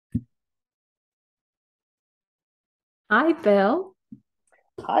Hi, Bill.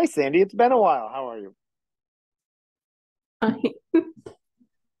 Hi, Sandy. It's been a while. How are you? I-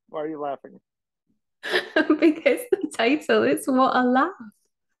 Why are you laughing? Because the title is What a Laugh.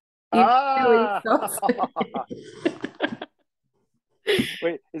 You'd be so Ah, exhausted.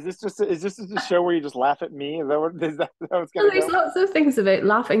 wait. Is this just a show where you just laugh at me? Is that what's Well, gonna there's go? lots of things about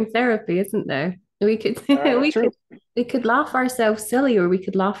laughing therapy, isn't there? We could we True. could laugh ourselves silly or we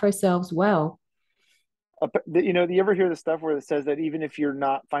could laugh ourselves well. Do you ever hear the stuff where it says that even if you're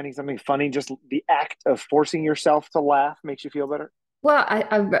not finding something funny, just the act of forcing yourself to laugh makes you feel better? Well,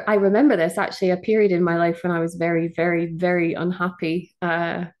 I remember this actually a period in my life when I was very, very, very unhappy.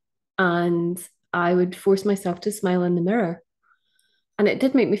 And I would force myself to smile in the mirror. And it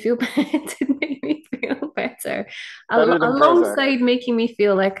did make me feel it did make me feel better Better than Prozac. alongside making me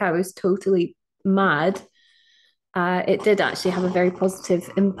feel like I was totally mad. It did actually have a very positive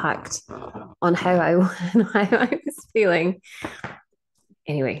impact on how how I was feeling.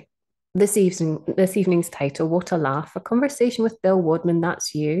 Anyway, this evening's title, What a Laugh, a conversation with Bill Wadman.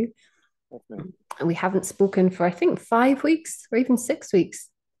 That's you. That's me. And we haven't spoken for I think 5 weeks or even 6 weeks.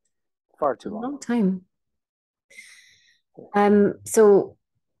 Far A too long. long time. So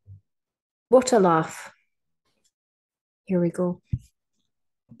what a laugh. Here we go.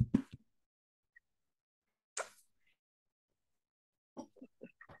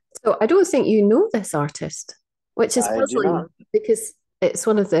 So I don't think you know this artist, which is I do puzzling not. because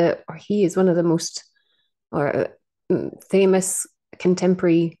he is one of the most or famous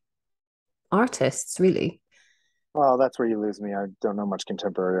contemporary artists, really. Well, that's where you lose me. I don't know much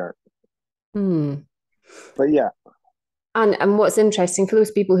contemporary art, Hmm. but yeah. And what's interesting for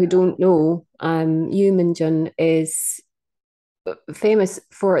those people who don't know, Yue Minjun is famous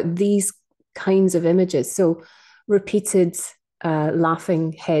for these kinds of images. So repeated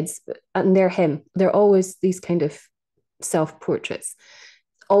laughing heads, and they're him. They're always these kind of self portraits,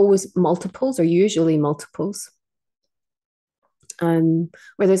 always multiples or usually multiples, where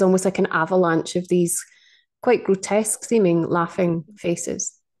there's almost like an avalanche of these quite grotesque seeming laughing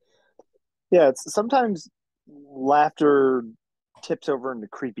faces. Yeah, it's sometimes laughter tips over into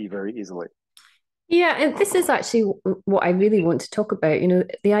creepy very easily. Yeah, and this is actually what I really want to talk about.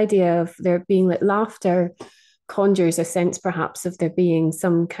 The idea of there being like laughter conjures a sense perhaps of there being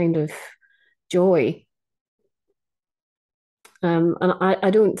some kind of joy. And I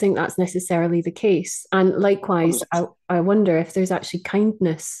don't think that's necessarily the case. And Well, likewise, I wonder if there's actually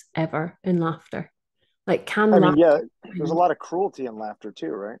kindness ever in laughter. Like, can I mean, laughter yeah, be there's a kind? lot of cruelty in laughter too,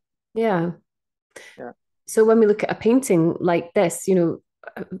 right? Yeah. Yeah. So when we look at a painting like this,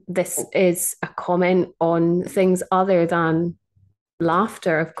 this is a comment on things other than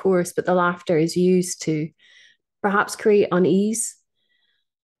laughter, of course, but the laughter is used to perhaps create unease.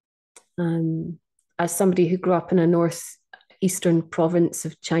 Um, as somebody who grew up in a northeastern province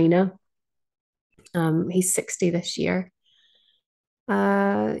of China, he's 60 this year.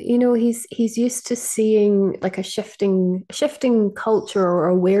 He's used to seeing like a shifting culture or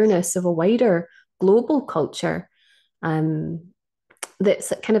awareness of a wider global culture, um,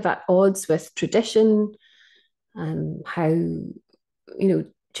 that's kind of at odds with tradition, how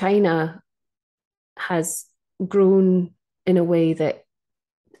China has grown in a way that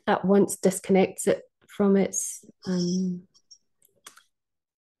at once disconnects it from its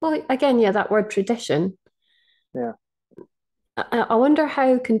well, again, yeah, that word tradition. Yeah. I wonder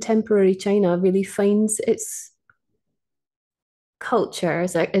how contemporary China really finds its culture.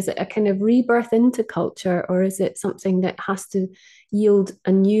 Is it a kind of rebirth into culture, or is it something that has to yield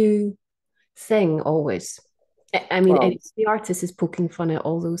a new thing always? I mean, Well, the artist is poking fun at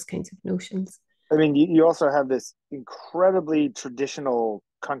all those kinds of notions. I mean, you also have this incredibly traditional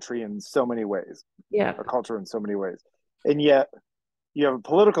country in so many ways, Yeah. or culture in so many ways. And yet you have a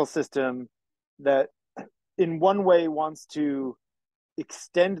political system that in one way wants to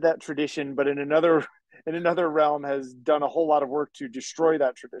extend that tradition, but in another realm has done a whole lot of work to destroy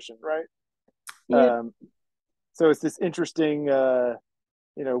that tradition, right? Yeah. Um, so it's this interesting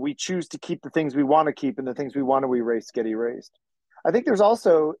we choose to keep the things we want to keep and the things we want to erase get erased. I think there's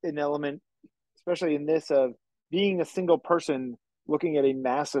also an element, especially in this, of being a single person looking at a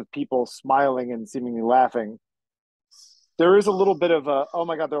mass of people smiling and seemingly laughing. There is a little bit of a, oh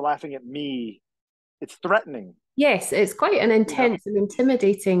my God, they're laughing at me. It's threatening, Yes, it's quite an you know? intense and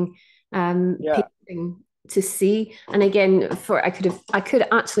intimidating Yeah. painting to see. And again, for I could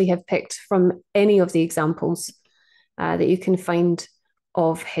actually have picked from any of the examples that you can find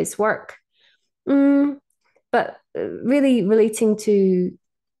of his work. Mm, but really relating to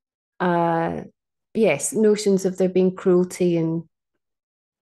yes, notions of there being cruelty and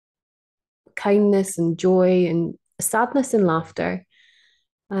kindness and joy and sadness and laughter.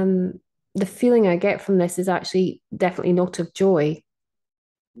 Um, the feeling I get from this is actually definitely not of joy.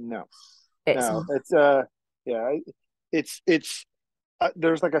 No, It's no, it's yeah, it's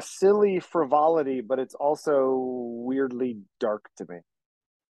there's like a silly frivolity, but it's also weirdly dark to me.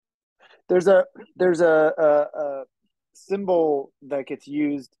 There's a there's a symbol that gets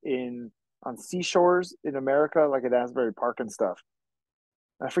used in on seashores in America, like at Asbury Park and stuff.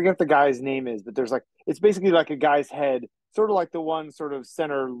 I forget what the guy's name is, but there's like it's basically like a guy's head, sort of like the one sort of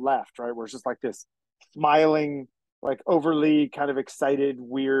center left, right, where it's just like this smiling, like overly kind of excited,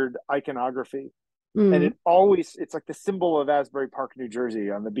 weird iconography. And mm. it's like the symbol of Asbury Park, New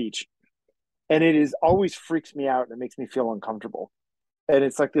Jersey, on the beach, and it is always freaks me out and it makes me feel uncomfortable. And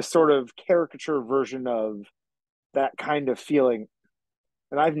it's like this sort of caricature version of that kind of feeling,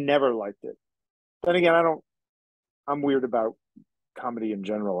 and I've never liked it. Then again, I don't. I'm weird about comedy in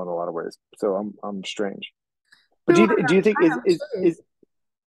general in a lot of ways, so I'm strange. But No, do you think I am too.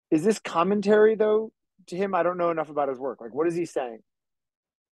 is this commentary though to him? I don't know enough about his work. Like, what is he saying?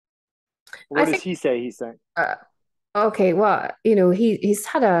 I What does think he say? He's saying. uh, okay, well, he's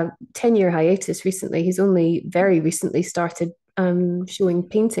had a 10-year hiatus recently. He's only very recently started showing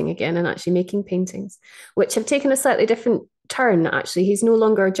painting again and actually making paintings, which have taken a slightly different turn, actually. He's no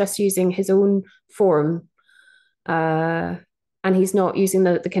longer just using his own form, uh, and he's not using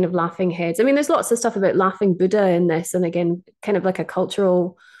the kind of laughing heads. I mean, there's lots of stuff about laughing Buddha in this, and again, kind of like a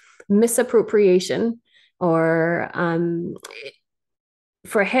cultural misappropriation, or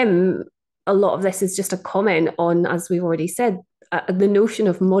for him, a lot of this is just a comment on, as we've already said, the notion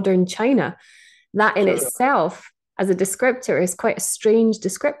of modern China. That in Sure. itself, as a descriptor, is quite a strange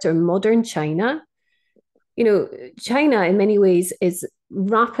descriptor. Modern China, China in many ways is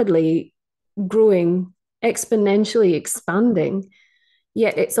rapidly growing, exponentially expanding,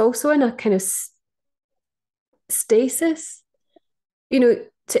 yet it's also in a kind of stasis.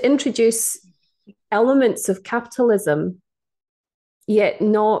 To introduce elements of capitalism, yet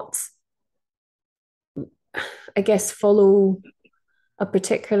not, I guess, follow a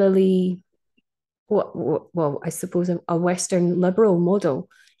particularly well, I suppose a Western liberal model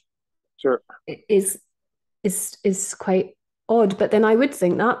Sure. is is quite odd. But then I would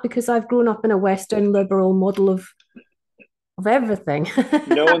think that because I've grown up in a Western liberal model of everything.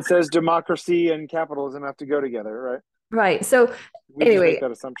 No one says democracy and capitalism have to go together, right? Right. So We just make anyway,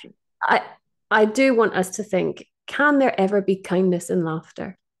 that assumption. I I do want us to think, can there ever be kindness and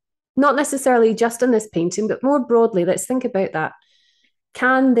laughter? Not necessarily just in this painting, but more broadly, let's think about that.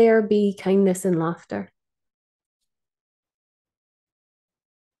 Can there be kindness and laughter?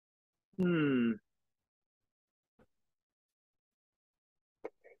 Hmm.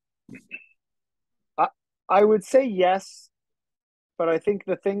 I, I would say yes, but I think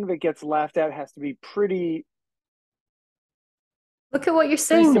the thing that gets laughed at has to be Look at what you're pretty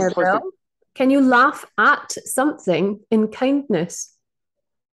saying there, simplistic. Bill. Can you laugh at something in kindness?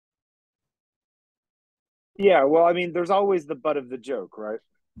 Yeah, well, I mean, there's always the butt of the joke, right?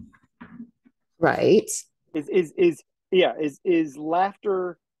 Right. Is yeah, is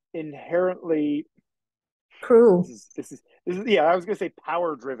laughter inherently Cruel. this is yeah, I was gonna say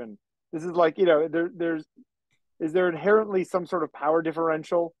power driven. This is like, there's is there inherently some sort of power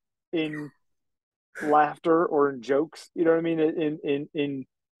differential in laughter or in jokes? You know what I mean?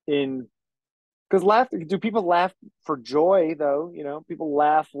 In because laughter, do people laugh for joy though? People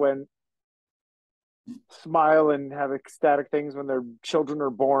laugh when smile and have ecstatic things when their children are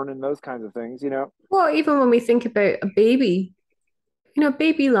born and those kinds of things. Well, even when we think about a baby, a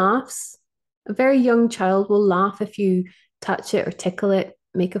baby laughs. A very young child will laugh if you touch it or tickle it,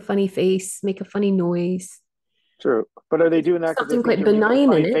 make a funny face, make a funny noise. True. But are they doing that because they Something think quite you're making a benign in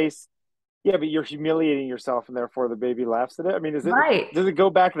funny it. face? Yeah, but you're humiliating yourself and therefore the baby laughs at it. I mean, Right. does it go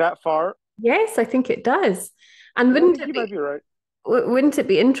back that far? Yes, I think it does. And Yeah, I think you might be right. wouldn't it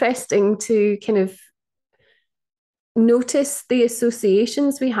be interesting to kind of notice the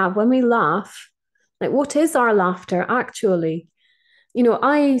associations we have when we laugh? Like, what is our laughter actually?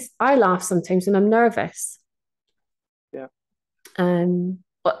 I laugh sometimes when I'm nervous. Yeah. Um,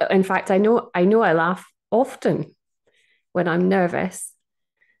 in fact, I know I laugh often when I'm nervous.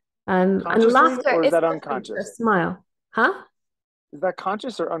 And Consciously, laughter or is is that different to a unconscious? smile, huh? Is that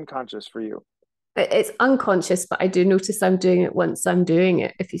conscious or unconscious for you? It's unconscious, but I do notice I'm doing it once I'm doing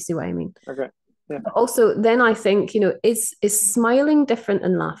it, if you see what I mean. Okay. Yeah. But also, then I think, is smiling different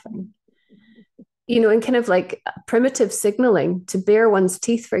than laughing? And kind of like primitive signaling to bare one's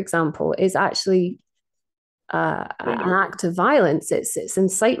teeth, for example, is actually an Dangerous. act of violence. It's Sure.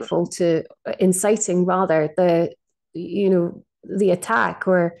 insightful to inciting rather the attack,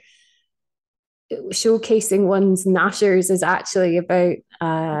 or showcasing one's gnashers is actually about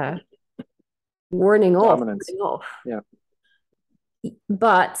warning off, Dominance. warning off. Yeah.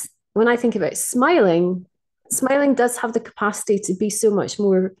 But when I think about smiling, smiling does have the capacity to be so much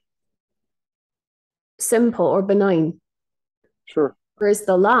more simple or benign. Sure. Whereas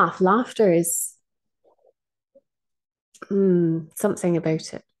the laughter is something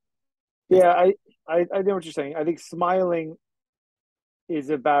about it. Yeah, I know what you're saying. I think smiling is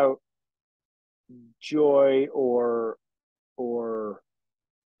about joy or sort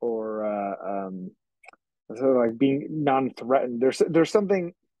of like being non-threatened. There's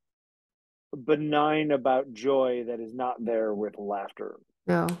something benign about joy that is not there with laughter.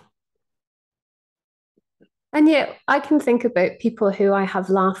 No. And yet I can think about people who I have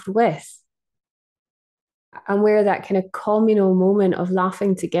laughed with and where that kind of communal moment of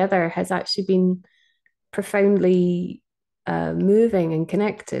laughing together has actually been profoundly moving and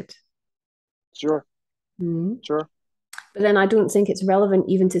connected. Sure. Mm. Sure. But then I don't think it's relevant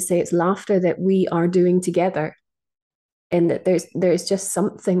even to say it's laughter that we are doing together, and that there's just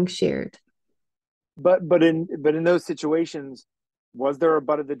something shared. But in those situations, was there a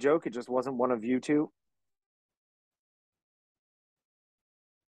butt of the joke? It just wasn't one of you two.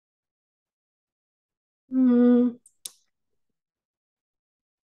 Mm,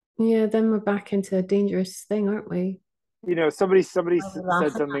 yeah, then we're back into a dangerous thing, aren't we? Somebody Why are we said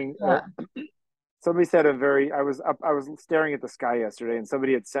laughing something. at Somebody said a very. I was staring at the sky yesterday, and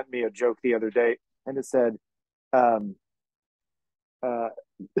somebody had sent me a joke the other day, and it said, um, uh,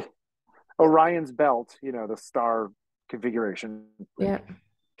 "Orion's belt, the star configuration, Yeah.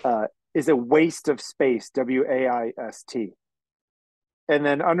 uh, is a waste of space. WAIST." And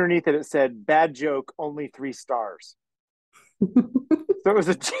then underneath it said, "Bad joke, only 3 stars." So it was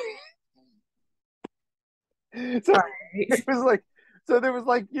a. So it Right. was like, so there was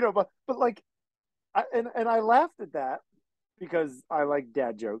like, but like, and I laughed at that because I like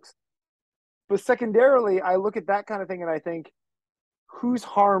dad jokes. But secondarily, I look at that kind of thing and I think, who's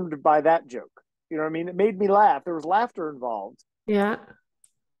harmed by that joke? You know what I mean? It made me laugh. There was laughter involved, Yeah.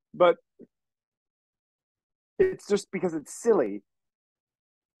 but it's just because it's silly.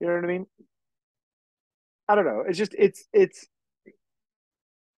 You know what I mean? I don't know. It's just it's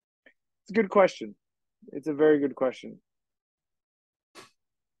a good question. It's a very good question.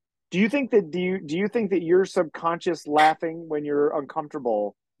 Do you think that your subconscious laughing when you're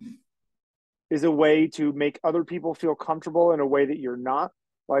uncomfortable is a way to make other people feel comfortable in a way that you're not?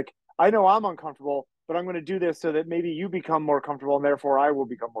 Like, I know I'm uncomfortable, but I'm going to do this so that maybe you become more comfortable and therefore I will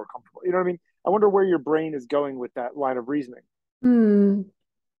become more comfortable. You know what I mean? I wonder where your brain is going with that line of reasoning. Hmm.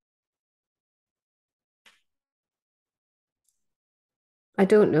 I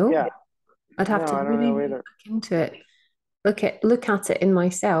don't know. Yeah. I'd have No, to I don't really, know really either. look into it. Look at it in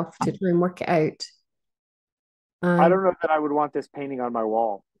myself to try and work it out. I Um, don't know that I would want this painting on my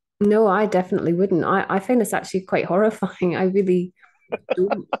wall. no, I definitely wouldn't. I find this actually quite horrifying. I really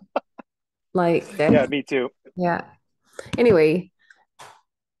don't like Yeah, this. me too. Yeah. Anyway,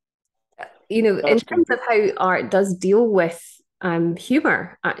 in That's terms creepy. of how art does deal with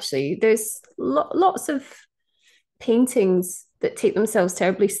humor, actually, there's lots of paintings that take themselves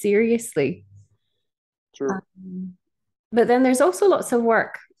terribly seriously. True. Um, but then there's also lots of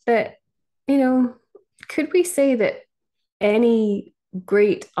work that, you know, could we say that any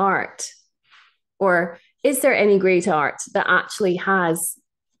great art, or is there any great art that actually has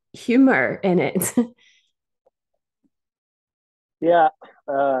humor in it? Yeah.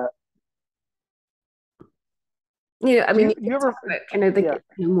 Uh, I do mean, you you you could talk ever about kind of the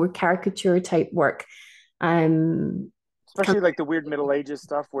yeah, more caricature type work. Um, especially like the weird Middle Ages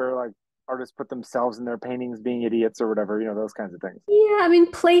stuff where like artists put themselves in their paintings being idiots or whatever, those kinds of things. yeah, I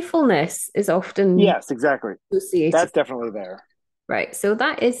mean, playfulness is often Yes, exactly. associated, That's definitely there. right? So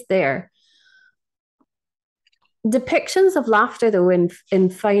that is there. Depictions of laughter, though, in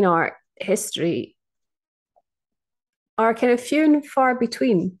fine art history are kind of few and far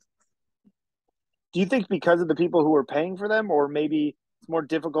between. Do you think because of the people who are paying for them, or maybe it's more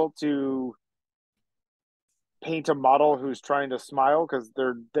difficult to paint a model who's trying to smile because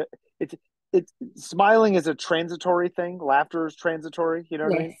it's it's smiling is a transitory thing. Laughter is transitory. You know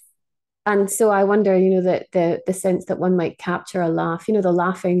what I Yes. mean? And so I wonder, that the sense that one might capture a laugh, the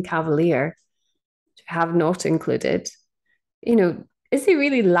laughing cavalier, have not included, is he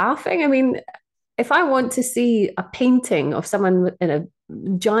really laughing? I mean, if I want to see a painting of someone in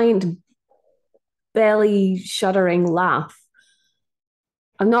a giant belly shuddering laugh,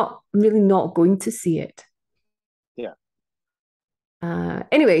 I'm not really not going to see it. Yeah.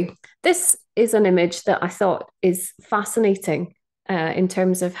 Anyway, this is an image that I thought is fascinating in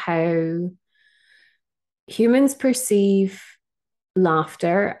terms of how humans perceive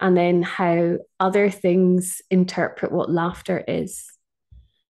laughter and then how other things interpret what laughter is.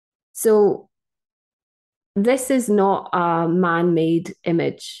 So this is not a man-made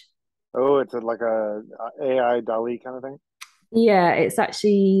image. Oh, it's like a AI DALL-E kind of thing. Yeah, it's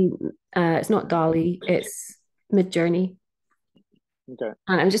actually it's not DALL-E, it's Midjourney. Okay.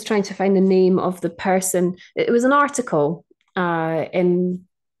 And I'm just trying to find the name of the person. It was an article in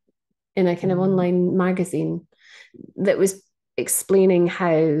a kind of online magazine that was explaining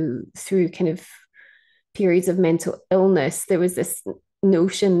how through kind of periods of mental illness there was this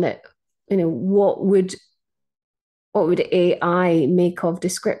notion that what would AI make of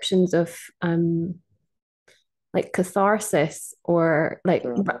descriptions of like catharsis or like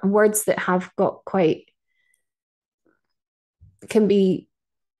Sure. words that have got quite can be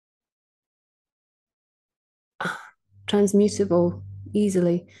transmutable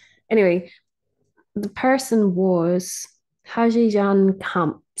easily. Anyway, the person was Hajijan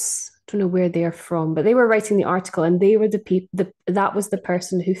Camps. I don't know where they're from, but they were writing the article, and they were the people. That was the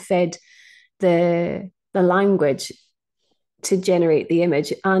person who fed the language to generate the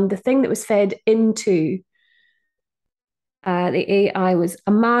image, and the thing that was fed into the AI was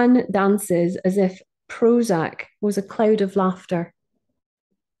a man dances as if Prozac was a cloud of laughter,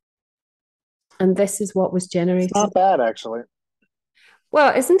 and this is what was It's generated. not bad actually.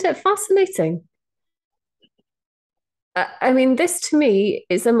 Well, isn't it fascinating? I mean, this to me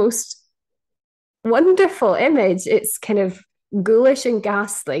is the most wonderful image. It's kind of ghoulish and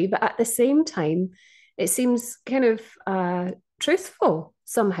ghastly, but at the same time, it seems kind of truthful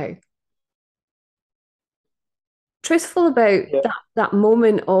somehow. Truthful about Yeah. that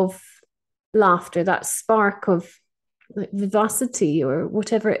moment of laughter, that spark of like, vivacity or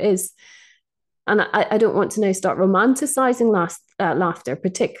whatever it is. And I don't want to now start romanticizing laughter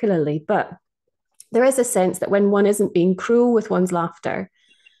particularly, but there is a sense that when one isn't being cruel with one's laughter,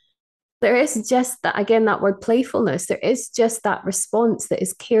 there is just that, again, that word playfulness, there is just that response that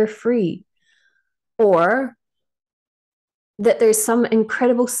is carefree, or that there's some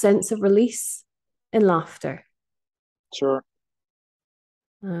incredible sense of release in laughter. Sure.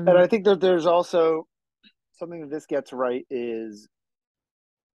 And Um, I think that there's also something that this gets right is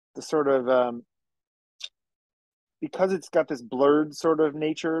the sort of because it's got this blurred sort of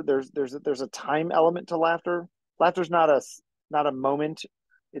nature. There's a time element to laughter. Laughter's not a moment;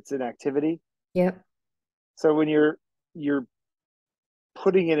 it's an activity. yeah. So when you're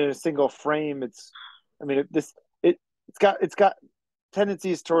putting it in a single frame, it's I mean it's got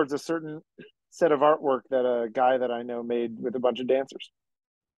tendencies towards a certain set of artwork that a guy that I know made with a bunch of dancers.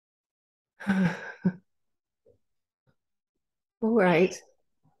 All right.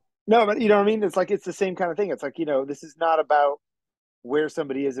 No, but you know what I mean? It's like it's the same kind of thing. It's like, this is not about where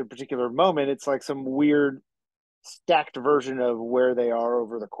somebody is at a particular moment. It's like some weird stacked version of where they are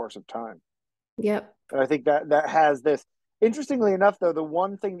over the course of time. Yep. And I think that has this. Interestingly enough, though, the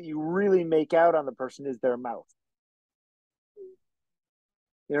one thing that you really make out on the person is their mouth.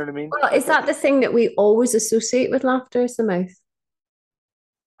 You know what I mean? Well, is Like that the thing that we always associate with laughter? Is the mouth?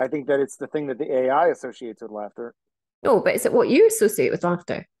 I think that it's the thing that the AI associates with laughter. No, but is it what you associate with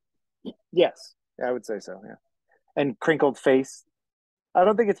laughter? Yes, I would say so. Yeah, and crinkled face. I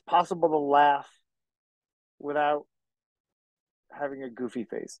don't think it's possible to laugh without having a goofy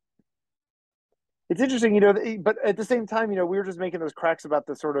face. It's interesting, but at the same time, we were just making those cracks about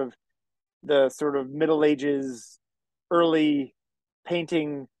the sort of Middle Ages, early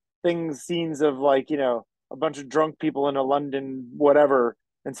painting things, scenes of like, a bunch of drunk people in a London whatever,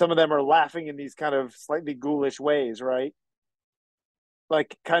 and some of them are laughing in these kind of slightly ghoulish ways, right?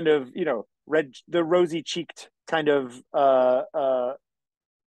 Like kind of, red the rosy cheeked kind of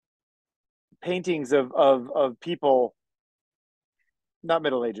paintings of people, not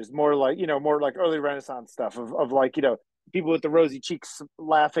Middle Ages, more like early Renaissance stuff of like, people with the rosy cheeks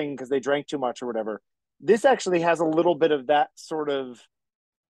laughing because they drank too much or whatever. This actually has a little bit of that sort of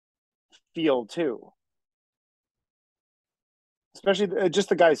feel too, especially just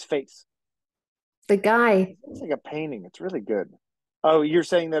the guy's face. The guy. It's like a painting. It's really good. Oh, you're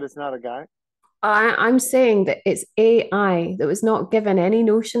saying that it's not a guy? I'm saying that it's AI that was not given any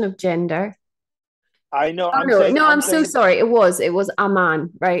notion of gender. I know. Oh, I'm no, saying. no, I'm I'm so saying. sorry. It was a man,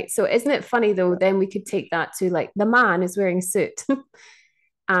 right? So isn't it funny though? Yeah. Then we could take that to like the man is wearing a suit,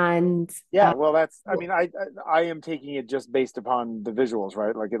 and Yeah. Well, that's. I mean, I am taking it just based upon the visuals,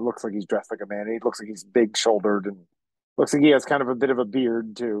 right? Like it looks like he's dressed like a man. It looks like he's big shouldered and looks like he has kind of a bit of a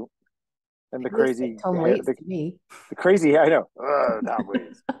beard too. And the it looks like crazy Tom hair, Waits to me. the crazy. I know. Tom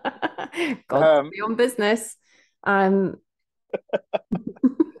Waits. God, Um, be on business. Um,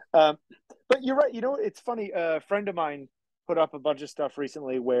 um, But you're right. You know, it's funny. A friend of mine put up a bunch of stuff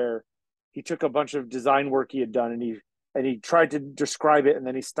recently where he took a bunch of design work he had done and he tried to describe it and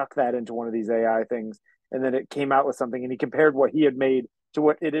then he stuck that into one of these AI things and then it came out with something and he compared what he had made to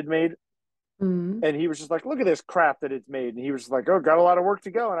what it had made Mm. and he was just like, "Look at this crap that it's made," and he was just like, "Oh, got a lot of work to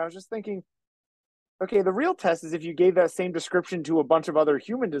go." And I was just thinking, okay, the real test is if you gave that same description to a bunch of other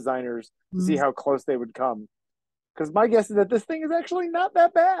human designers to see Mm. how close they would come. Because my guess is that this thing is actually not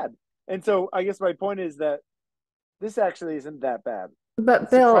that bad. And so I guess my point is that this actually isn't that bad. But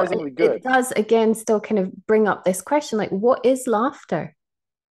It's Bill, surprisingly it good. does again still kind of bring up this question like, what is laughter?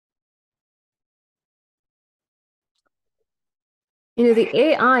 You know, the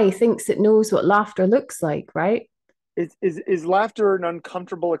AI thinks it knows what laughter looks like, right? Is laughter an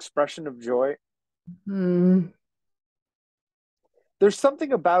uncomfortable expression of joy? Hmm. There's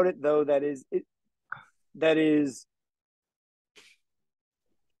something about it though that is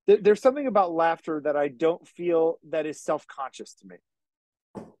there's something about laughter that I don't feel that is self-conscious to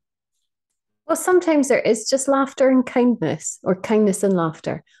me. Well, sometimes there is just laughter and kindness, or kindness and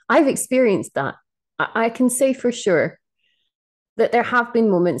laughter. I've experienced that. I can say for sure that there have been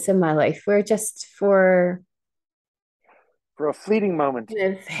moments in my life where just for For a fleeting moment.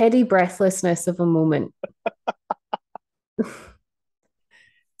 kind of heady breathlessness of a moment,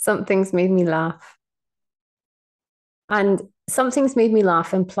 something's made me laugh. And something's made me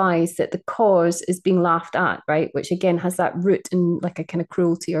laugh implies that the cause is being laughed at, right? Which again has that root in like a kind of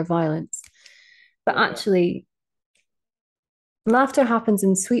cruelty or violence. But Yeah. actually, laughter happens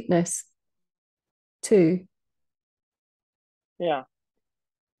in sweetness too. Yeah.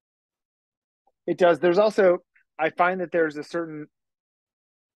 It does. There's also I find that there's an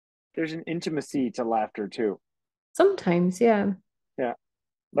intimacy to laughter too. Sometimes, yeah. Yeah.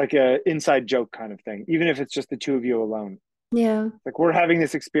 Like a inside joke kind of thing, even if it's just the two of you alone. Yeah. Like we're having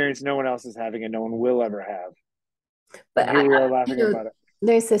this experience no one else is having and no one will ever have. But And here we are you laughing know, about it.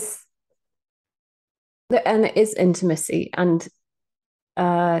 there's this, and it is intimacy. And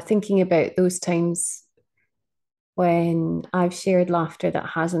thinking about those times when I've shared laughter that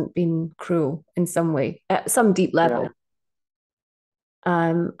hasn't been cruel in some way, at some deep Yeah. level.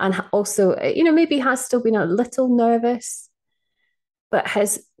 And also, you know, maybe has still been a little nervous, but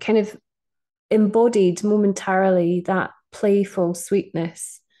has kind of embodied momentarily that playful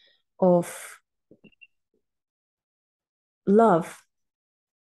sweetness of love,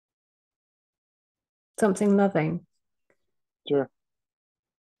 something loving. Sure.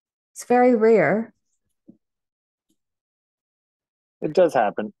 It's very rare. It does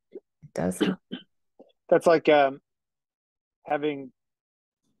happen. It does happen. That's like having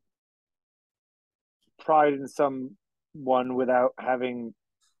pride in someone without having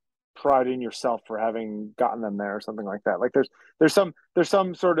pride in yourself for having gotten them there or something like that. Like there's some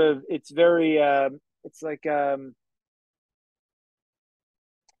sort of it's very it's like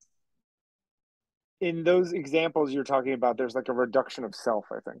in those examples you're talking about, there's like a reduction of self,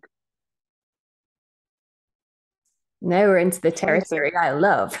 I think. Now we're into the Funny thing. territory I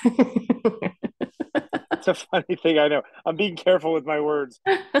love. It's a funny thing. I know. I'm being careful with my words.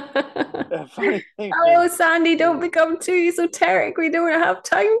 A funny thing Oh, Sandy, don't become too esoteric. We don't have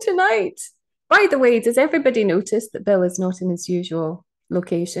time tonight. By the way, does everybody notice that Bill is not in his usual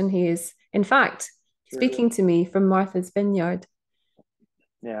location? He is, in fact, true. speaking to me from Martha's Vineyard,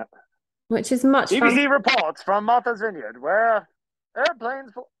 Yeah. which is much fun. BBC reports from Martha's Vineyard where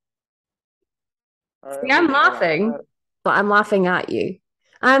airplanes. See, I'm Hold on. laughing, but I'm laughing at you.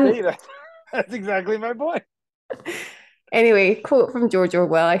 Um, See, that's exactly my point. Anyway, quote from George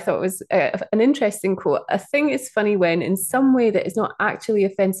Orwell, I thought was an interesting quote. A thing is funny when, in some way that is not actually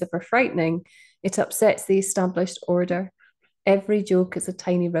offensive or frightening, it upsets the established order. Every joke is a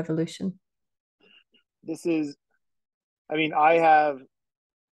tiny revolution. This is, I mean, I have,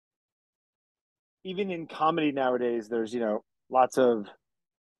 even in comedy nowadays, there's, lots of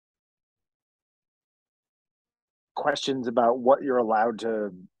questions about what you're allowed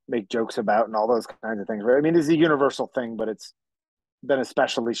to make jokes about and all those kinds of things, right? I mean, it's a universal thing, but it's been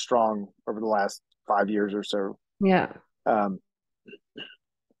especially strong over the last 5 years or so. Yeah. Um, I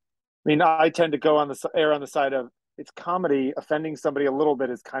mean, I tend to go on the err on the side of it's comedy. Offending somebody a little bit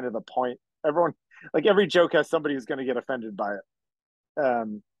is kind of the point. Everyone, like every joke has somebody who's going to get offended by it.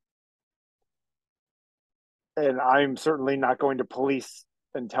 And I'm certainly not going to police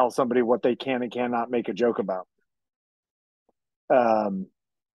and tell somebody what they can and cannot make a joke about.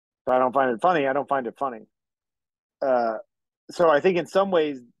 If I don't find it funny, I don't find it funny. Uh, so I think in some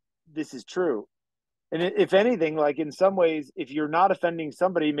ways this is true. And if anything, like in some ways, if you're not offending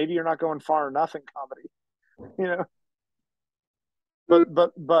somebody, maybe you're not going far enough in comedy, you know.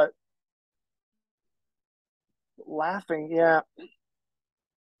 But Laughing, yeah.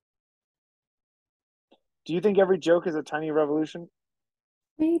 Do you think every joke is a tiny revolution?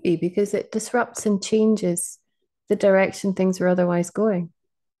 Maybe because it disrupts and changes the direction things were otherwise going.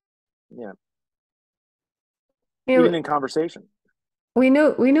 Yeah. You Even know, in conversation. we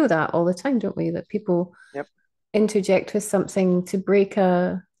know that all the time, don't we? That people Yep. interject with something to break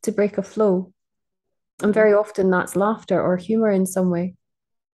a flow. And Hmm. very often that's laughter or humor in some way.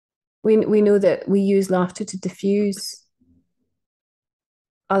 We know that we use laughter to diffuse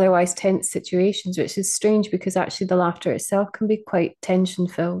otherwise tense situations, which is strange because actually the laughter itself can be quite tension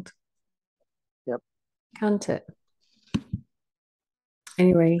filled, Yep. can't it?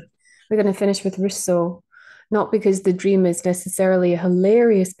 Anyway, we're going to finish with Rousseau, not because The Dream is necessarily a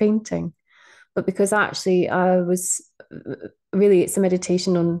hilarious painting, but because actually I was really, it's a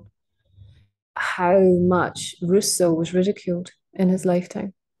meditation on how much Rousseau was ridiculed in his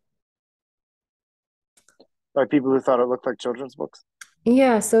lifetime. By people who thought it looked like children's books.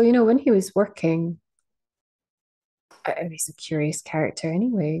 Yeah, so when he was working, he's a curious character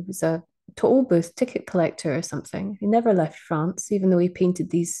anyway. He was a toll booth ticket collector or something. He never left France, even though he painted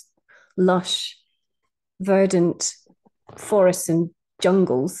these lush, verdant forests and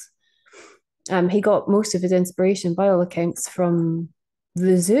jungles. He got most of his inspiration, by all accounts, from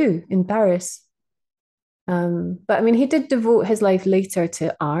the zoo in Paris. But I mean, he did devote his life later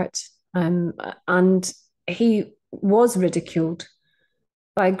to art, and he was ridiculed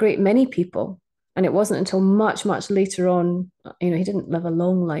by a great many people. And it wasn't until much, much later on, he didn't live a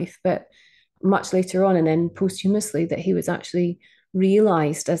long life, but much later on, and then posthumously, that he was actually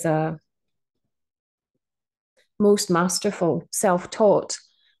realized as a most masterful, self-taught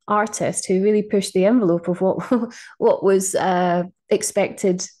artist who really pushed the envelope of what what was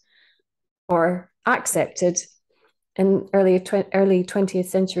expected or accepted in early 20th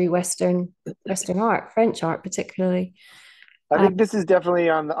century Western art, French art particularly. I Uh, think this is definitely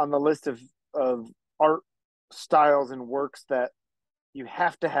on the list of art styles and works that you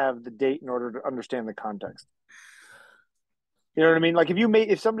have to have the date in order to understand the context. You know what I mean? Like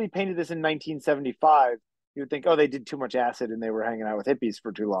if somebody painted this in 1975, you would think, oh, they did too much acid and they were hanging out with hippies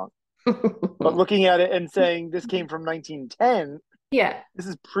for too long. But looking at it and saying this came from 1910, yeah. this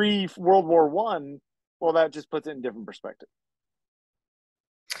is pre World War One. Well, that just puts it in different perspective.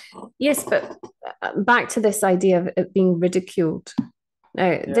 Yes, but back to this idea of it being ridiculed.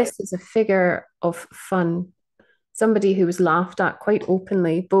 Now, Yeah, this is a figure of fun, somebody who was laughed at quite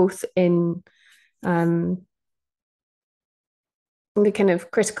openly, both um, in the kind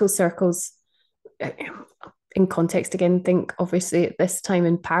of critical circles. In context, again, think obviously at this time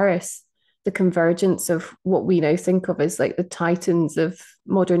in Paris, the convergence of what we now think of as like the titans of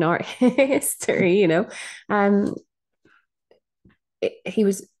modern art history. Um, he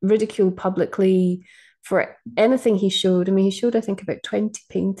was ridiculed publicly for anything he showed. I mean, he showed, I think, about 20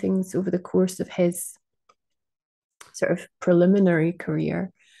 paintings over the course of his sort of preliminary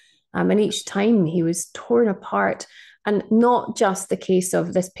career. And each time he was torn apart. And not just the case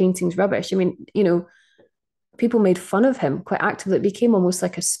of this painting's rubbish. I mean, people made fun of him quite actively. It became almost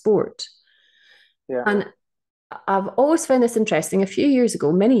like a sport. yeah. And I've always found this interesting. A few years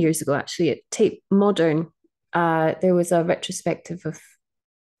ago, many years ago, actually, at Tate Modern, there was a retrospective of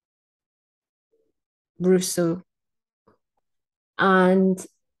Rousseau. And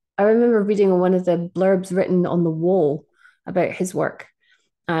I remember reading one of the blurbs written on the wall about his work.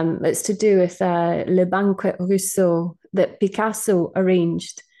 It's to do with Le Banquet Rousseau that Picasso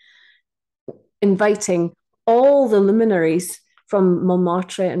arranged, inviting all the luminaries from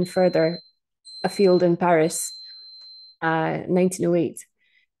Montmartre and further afield in Paris, 1908.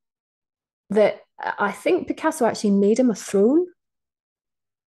 That I think Picasso actually made him a throne,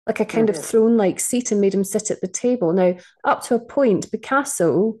 like a kind of throne like seat, and made him sit at the table. Now, up to a point,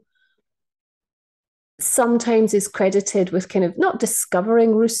 Picasso sometimes is credited with kind of not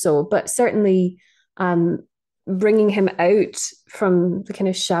discovering Rousseau, but certainly um, bringing him out from the kind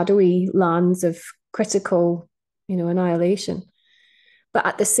of shadowy lands of critical, annihilation. But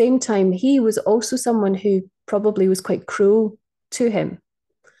at the same time, he was also someone who probably was quite cruel to him.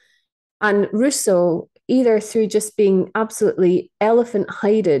 And Rousseau, either through just being absolutely elephant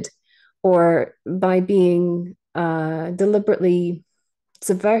hided or by being deliberately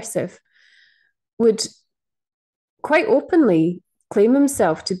subversive, would quite openly claim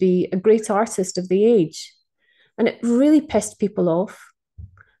himself to be a great artist of the age. And it really pissed people off.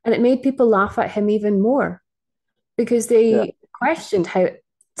 And it made people laugh at him even more because Yeah. they questioned how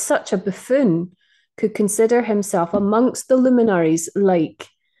such a buffoon could consider himself amongst the luminaries like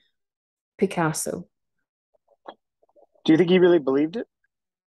Picasso. Do you think he really believed it,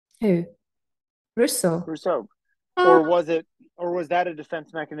 Who? Rousseau. Rousseau? Uh, or was that a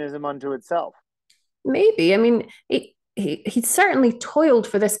defense mechanism unto itself? maybe. I mean, he certainly toiled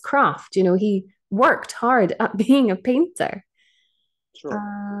for this craft. He worked hard at being a painter. Sure.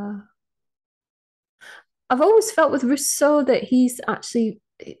 Uh, I've always felt with Rousseau that he's actually,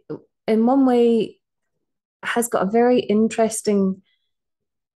 in one way, has got a very interesting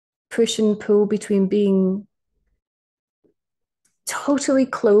push and pull between being totally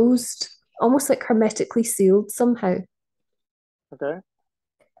closed, almost like hermetically sealed somehow. Okay.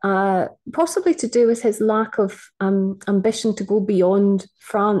 Possibly to do with his lack of ambition to go beyond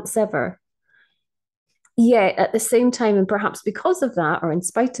France ever. Yet at the same time, and perhaps because of that, or in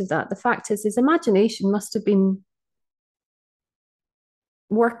spite of that, the fact is his imagination must have been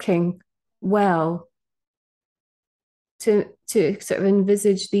working well to sort of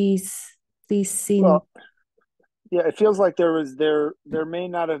envisage these scenes. Well, yeah, it feels like there may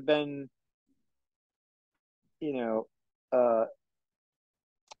not have been, you know, uh,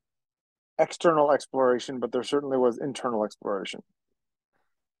 external exploration, but there certainly was internal exploration.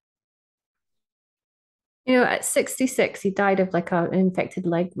 At 66, he died of like an infected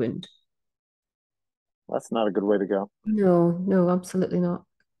leg wound. That's not a good way to go. No, no, absolutely not.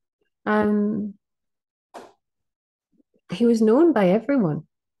 Um, he was known by everyone,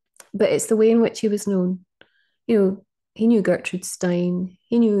 but it's the way in which he was known. He knew Gertrude Stein.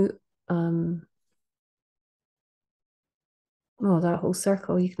 He knew, um, that whole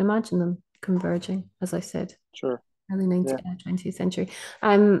circle. You can imagine them converging, as I said, Sure. early Yeah. 20th century.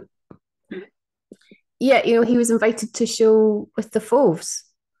 Um, yeah, he was invited to show with the Fauves.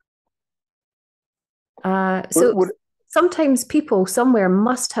 So Would sometimes people somewhere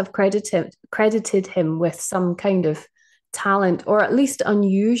must have credited him with some kind of talent or at least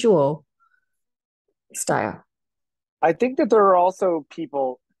unusual style. I think that there are also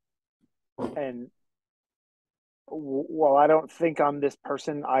people, and well, I don't think I'm this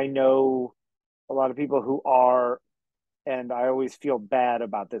person. I know a lot of people who are, and I always feel bad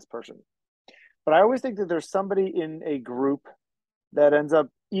about this person. But I always think that there's somebody in a group that ends up,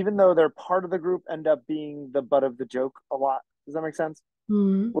 even though they're part of the group, end up being the butt of the joke a lot. Does that make sense?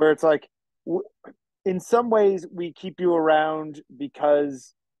 Mm. Where it's like, in some ways, we keep you around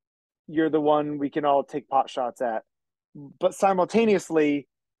because you're the one we can all take pot shots at. But simultaneously,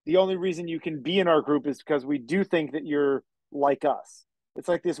 the only reason you can be in our group is because we do think that you're like us. It's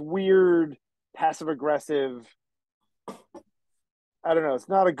like this weird passive aggressive. I don't know. It's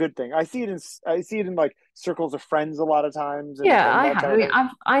not a good thing. I see it in like circles of friends a lot of times, and Yeah, and I that have. kind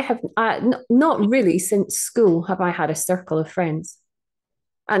I of mean, thing. not really since school have I had a circle of friends.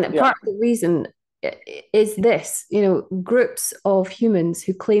 And Yeah, part of the reason is this, groups of humans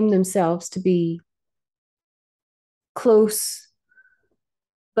who claim themselves to be close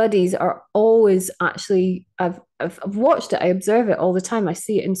buddies are always actually, I've watched it, I observe it all the time. I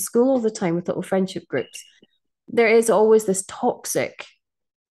see it in school all the time with little friendship groups. There is always this toxic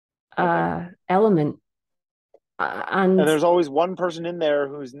element. and And there's always one person in there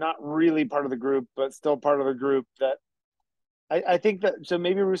who's not really part of the group, but still part of the group. That I think that so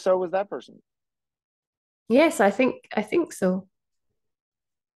maybe Rousseau was that person. yes, I think so.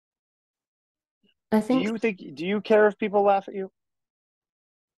 I Do think you think? Do you care if people laugh at you?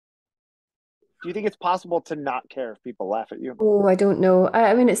 Do you think it's possible to not care if people laugh at you? Oh, I don't know.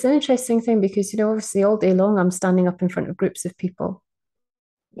 I mean, it's an interesting thing because, obviously all day long I'm standing up in front of groups of people.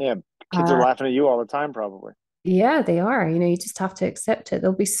 Yeah, kids are Uh, laughing at you all the time, probably. yeah, they are. You just have to accept it.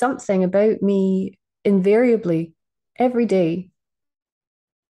 There'll be something about me invariably every day.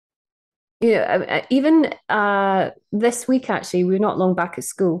 Even this week, actually, we're not long back at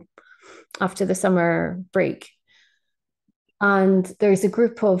school after the summer break. And there's a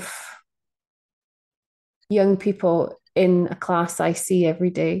group of young people in a class I see every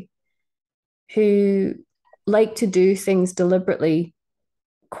day who like to do things deliberately,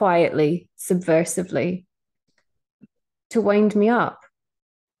 quietly, subversively to wind me up,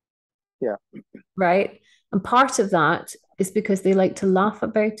 Yeah, right? And part of that is because they like to laugh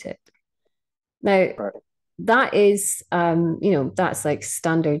about it. Now, right. that is, that's like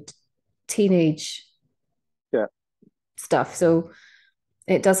standard teenage Yeah, stuff. So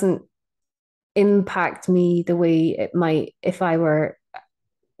it doesn't impact me the way it might if I were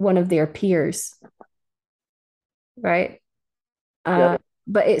one of their peers, right? yeah,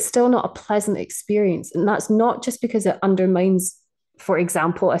 But it's still not a pleasant experience. And that's not just because it undermines, for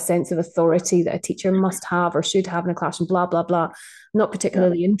example, a sense of authority that a teacher must have or should have in a classroom, blah, blah, blah. I'm not yeah.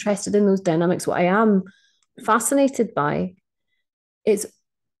 particularly interested in those dynamics. What I am fascinated by is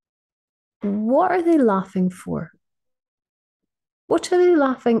what are they laughing for? What are they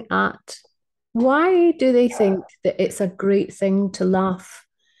laughing at? Why do they think that it's a great thing to laugh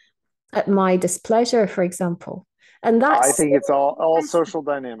at my displeasure, for example? And I that's think so it's all interesting. social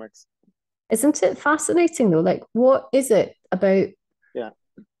dynamics. Isn't it fascinating though? Like, what is it about, Yeah.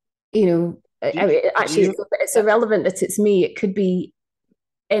 I mean, Do actually, you it's irrelevant that it's me. It could be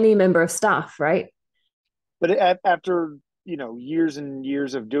any member of staff, right? but after, years and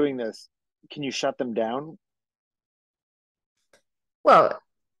years of doing this, can you shut them down? Well,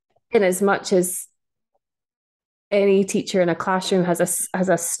 in as much as any teacher in a classroom has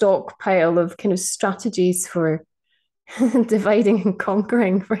a stockpile of kind of strategies for dividing and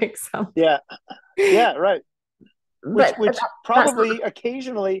conquering, for example. Yeah. Yeah, right. which But which that's not, probably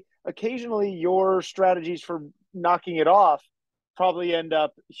occasionally your strategies for knocking it off probably end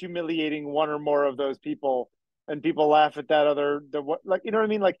up humiliating one or more of those people, and people laugh at that other the what, like, you know what I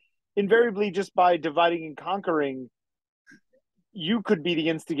mean, like invariably just by dividing and conquering you could be the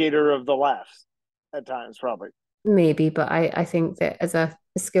instigator of the laughs at times probably. maybe, but I think that as a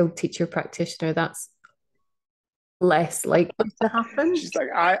skilled teacher practitioner, that's less likely to happen. She's like,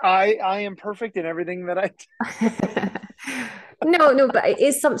 I am perfect in everything that I do. No, no, but it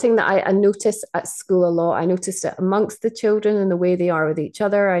is something that I notice at school a lot. I notice it amongst the children and the way they are with each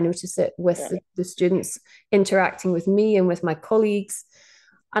other. I notice it with Yeah, the students interacting with me and with my colleagues.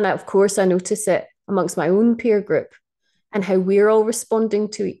 And of course, I notice it amongst my own peer group and how we're all responding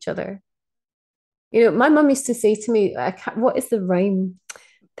to each other. My mum used to say to me, what is the rhyme?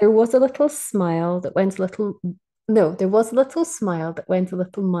 There was a little smile that went a little, no, there was a little smile that went a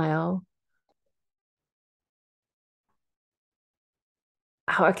little mile.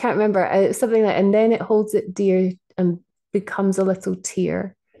 Oh, I can't remember. It's something like, and then it holds it dear and becomes a little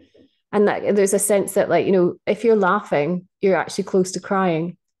tear. And that there's a sense that, like, if you're laughing, you're actually close to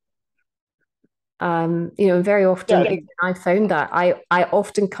crying. Very yeah, often I think I found that I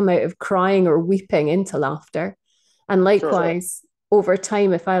often come out of crying or weeping into laughter. And sure. likewise, over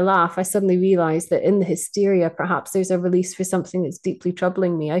time, if I laugh, I suddenly realize that in the hysteria, perhaps there's a release for something that's deeply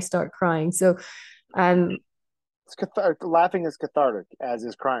troubling me. I start crying. So, um, It's laughing is cathartic as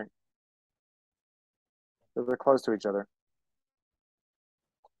is crying, so they're close to each other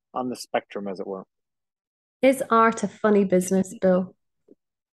on the spectrum as it were. is art a funny business, Bill?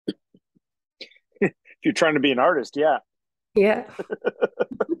 If you're trying to be an artist, yeah. Yeah.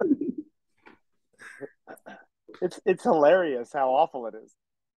 It's hilarious how awful it is.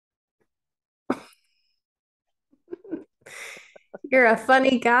 You're a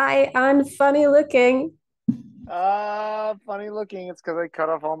funny guy and funny looking. Funny looking. It's because I cut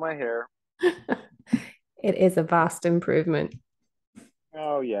off all my hair. It is a vast improvement.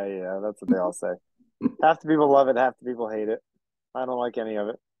 Oh yeah, yeah. That's what they all say. Half the people love it, half the people hate it. I don't like any of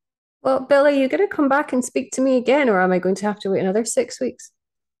it. Well, Billy, you going to come back and speak to me again, or am I going to have to wait another 6 weeks?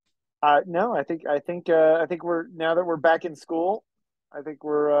 No, I think we're now that we're back in school. I think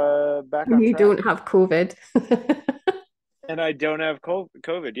we're back on You track. don't have COVID. And I don't have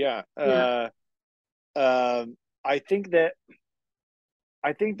COVID. Yeah. Yeah. I think that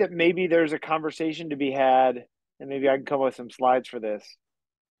maybe there's a conversation to be had, and maybe I can come up with some slides for this.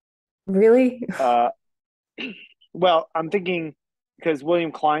 Really? Uh, well, I'm thinking because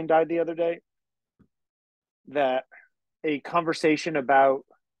William Klein died the other day, that a conversation about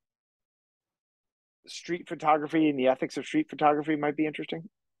street photography and the ethics of street photography might be interesting.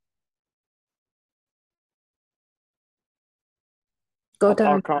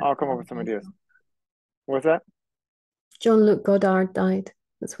 Godard. I'll come up with some ideas. What's that? Jean-Luc Godard died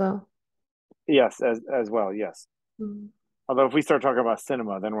as well. Yes, as well. Yes. Mm. Although if we start talking about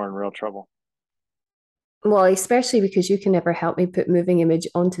cinema, then we're in real trouble. Well, especially because you can never help me put moving image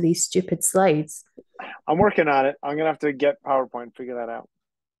onto these stupid slides. I'm working on it. I'm gonna have to get PowerPoint and figure that out.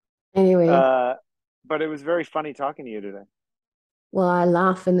 Anyway, Uh, but it was very funny talking to you today. well, I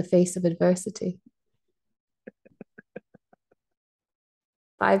laugh in the face of adversity.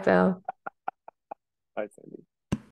 Bye, Bill. Bye, Sandy.